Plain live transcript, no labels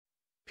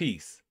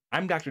Peace.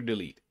 I'm Dr.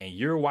 Delete, and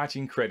you're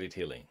watching Credit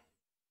Healing.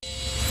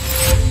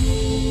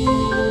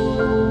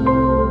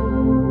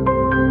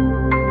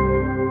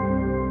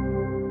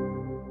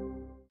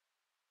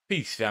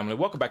 Peace, family.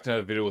 Welcome back to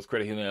another video with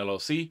Credit Healing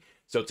LLC.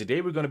 So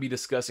today we're going to be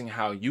discussing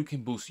how you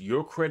can boost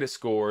your credit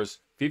scores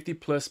 50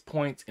 plus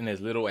points in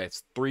as little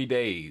as 3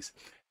 days.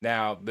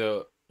 Now,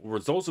 the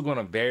results are going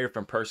to vary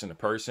from person to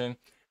person.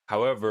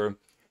 However,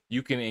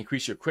 you can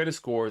increase your credit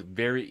scores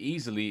very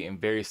easily and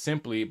very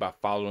simply by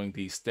following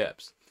these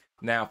steps.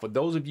 Now, for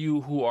those of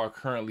you who are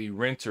currently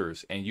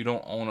renters and you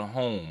don't own a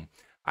home,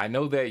 I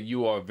know that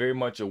you are very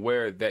much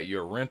aware that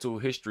your rental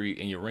history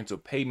and your rental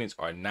payments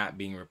are not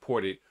being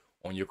reported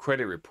on your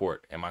credit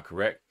report. Am I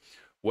correct?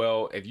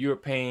 Well, if you're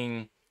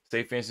paying,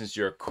 say for instance,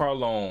 your car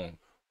loan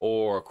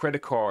or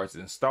credit cards,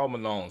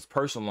 installment loans,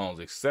 personal loans,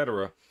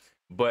 etc.,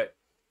 but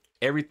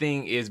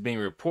everything is being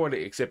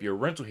reported except your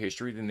rental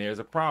history, then there's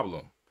a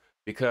problem.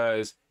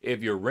 Because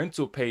if your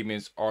rental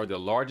payments are the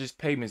largest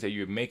payments that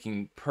you're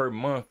making per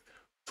month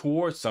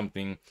towards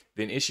something,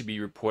 then it should be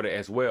reported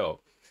as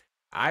well.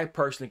 I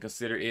personally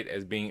consider it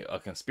as being a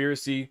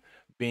conspiracy,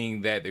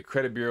 being that the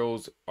credit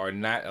bureaus are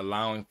not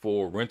allowing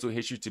for rental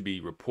history to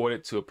be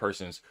reported to a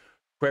person's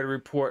credit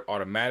report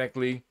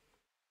automatically.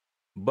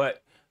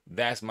 But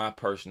that's my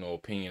personal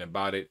opinion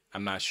about it.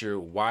 I'm not sure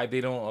why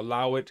they don't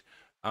allow it,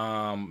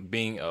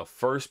 being a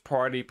first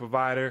party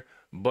provider,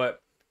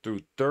 but through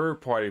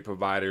third party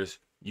providers,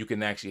 you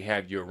can actually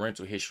have your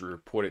rental history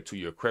reported to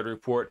your credit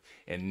report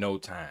in no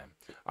time.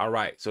 All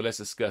right, so let's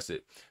discuss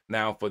it.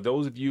 Now, for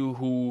those of you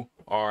who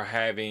are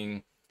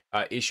having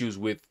issues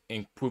with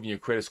improving your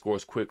credit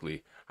scores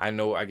quickly, I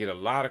know I get a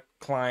lot of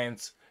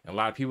clients and a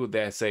lot of people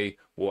that say,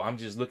 well, I'm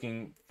just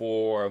looking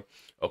for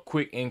a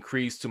quick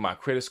increase to my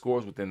credit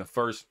scores within the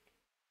first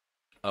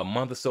a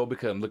month or so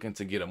because I'm looking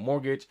to get a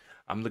mortgage.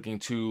 I'm looking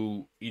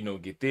to,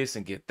 get this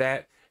and get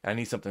that. I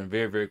need something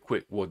very, very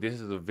quick. Well, this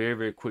is a very,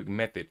 very quick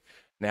method.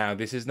 Now,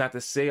 this is not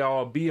to say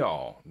all be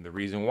all. The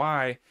reason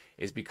why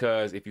is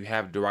because if you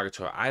have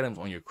derogatory items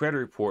on your credit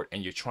report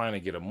and you're trying to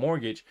get a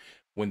mortgage,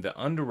 when the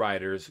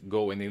underwriters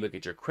go and they look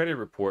at your credit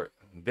report,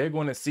 they're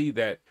going to see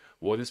that,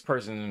 well, this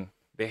person,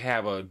 they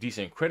have a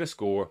decent credit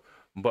score,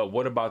 but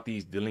what about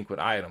these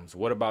delinquent items?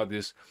 What about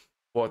this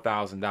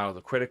 $4,000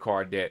 of credit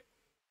card debt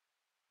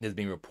that's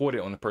being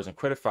reported on the person's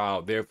credit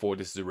file? Therefore,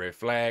 this is a red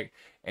flag,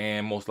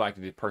 and most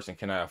likely the person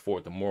cannot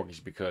afford the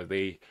mortgage because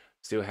they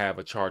still have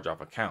a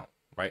charge-off account.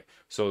 Right?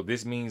 So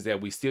this means that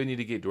we still need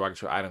to get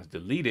derogatory items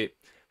deleted.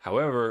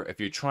 However, if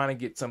you're trying to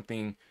get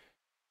something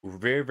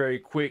very, very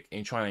quick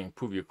and trying to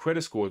improve your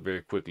credit scores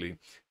very quickly,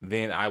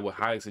 then I would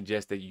highly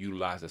suggest that you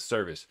utilize the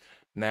service.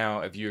 Now,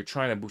 if you're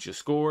trying to boost your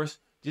scores,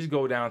 just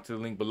go down to the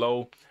link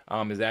below.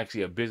 It's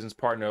actually a business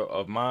partner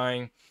of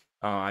mine.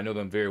 I know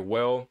them very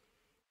well.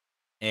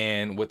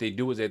 And what they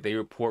do is that they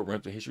report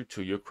rental history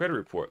to your credit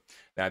report.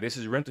 Now, this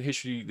is rental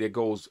history that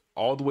goes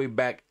all the way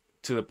back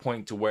to the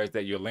point to where it's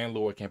that your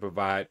landlord can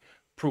provide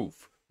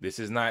proof. This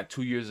is not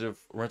 2 years of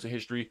rental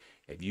history.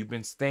 If you've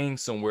been staying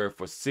somewhere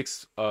for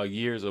 6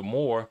 years or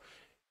more,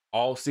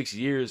 all 6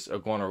 years are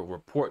going to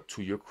report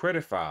to your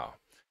credit file.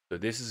 So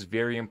this is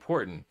very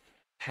important.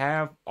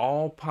 Have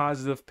all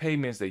positive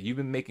payments that you've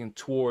been making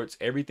towards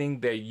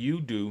everything that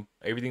you do,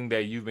 everything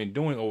that you've been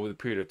doing over the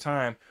period of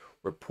time,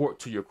 report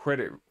to your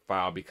credit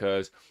file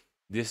because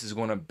this is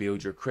going to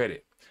build your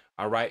credit.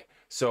 All right.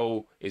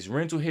 So it's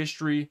rental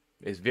history.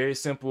 It's very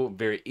simple,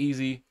 very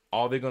easy.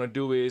 All they're going to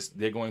do is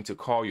they're going to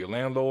call your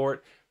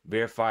landlord,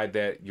 verify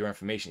that your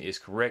information is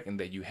correct and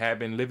that you have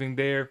been living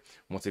there.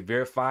 Once they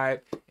verify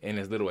it, in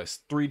as little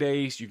as 3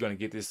 days, you're going to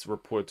get this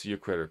report to your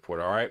credit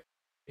report. All right.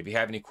 If you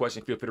have any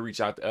questions, feel free to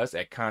reach out to us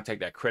at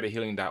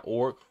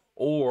contact@credithealing.org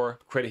or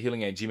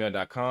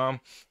credithealing@gmail.com.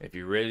 If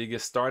you're ready to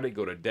get started,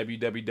 go to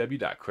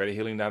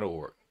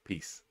www.credithealing.org.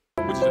 Peace.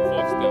 Which is the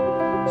fourth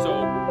step.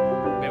 So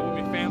bear with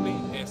me, family,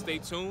 and stay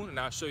tuned, and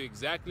I'll show you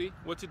exactly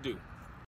what to do.